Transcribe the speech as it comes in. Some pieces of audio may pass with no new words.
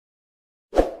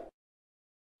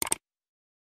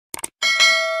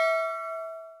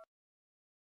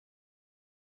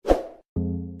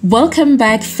Welcome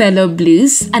back, fellow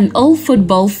Blues and all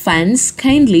football fans.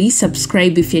 Kindly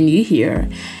subscribe if you're new here.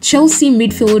 Chelsea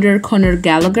midfielder Conor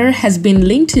Gallagher has been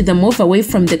linked to the move away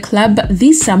from the club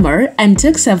this summer, and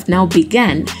talks have now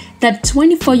begun. That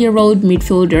 24-year-old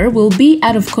midfielder will be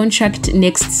out of contract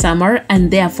next summer, and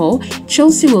therefore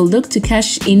Chelsea will look to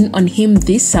cash in on him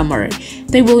this summer.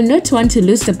 They will not want to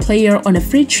lose the player on a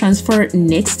free transfer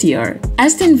next year.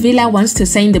 Aston Villa wants to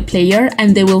sign the player,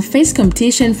 and they will face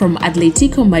competition from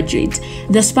Atletico Madrid.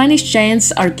 The Spanish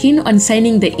giants are keen on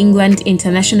signing the England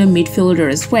international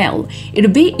midfielder as well. It'll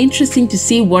be interesting to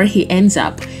see where he ends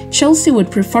up. Chelsea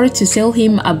would prefer to sell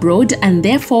him abroad, and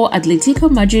therefore Atletico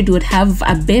Madrid would have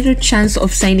a better chance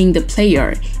of signing the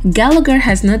player. Gallagher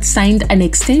has not signed an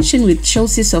extension with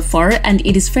Chelsea so far, and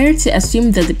it is fair to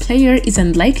assume that the player is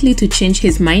unlikely to change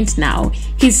his mind now.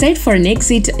 He's set for an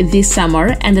exit this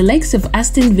summer, and the likes of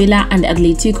Aston Villa and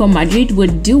Atletico Madrid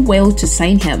would do well to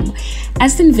sign him.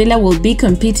 Aston Villa will be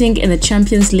competing in the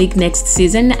Champions League next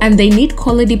season, and they need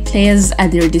quality players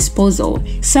at their disposal.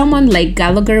 Someone like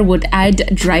Gallagher would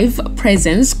add drive,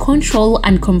 presence, control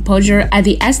and composure at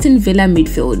the Aston Villa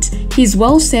midfield. He's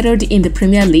well settled in the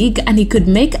Premier League, and he could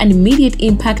make an immediate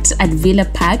impact at Villa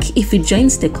Park if he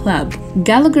joins the club.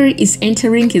 Gallagher is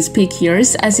entering his peak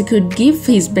years, as he could give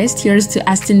his best years to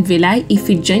Aston Villa if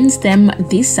he joins them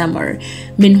this summer.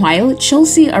 Meanwhile,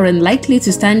 Chelsea are unlikely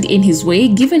to stand in his way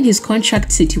given his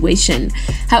contract situation.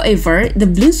 However, the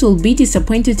Blues will be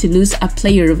disappointed to lose a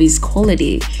player of his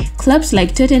quality. Clubs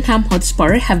like Tottenham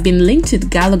Hotspur have been linked with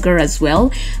Gallagher as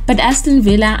well, but Aston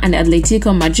Villa and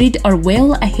Atletico Madrid are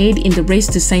well ahead in the race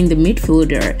to sign the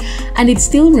midfielder, and it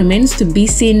still remains to be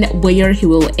seen where he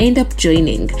will end up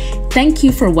joining. Thank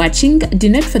you for watching. Do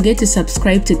not forget to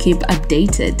subscribe to keep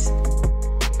updated.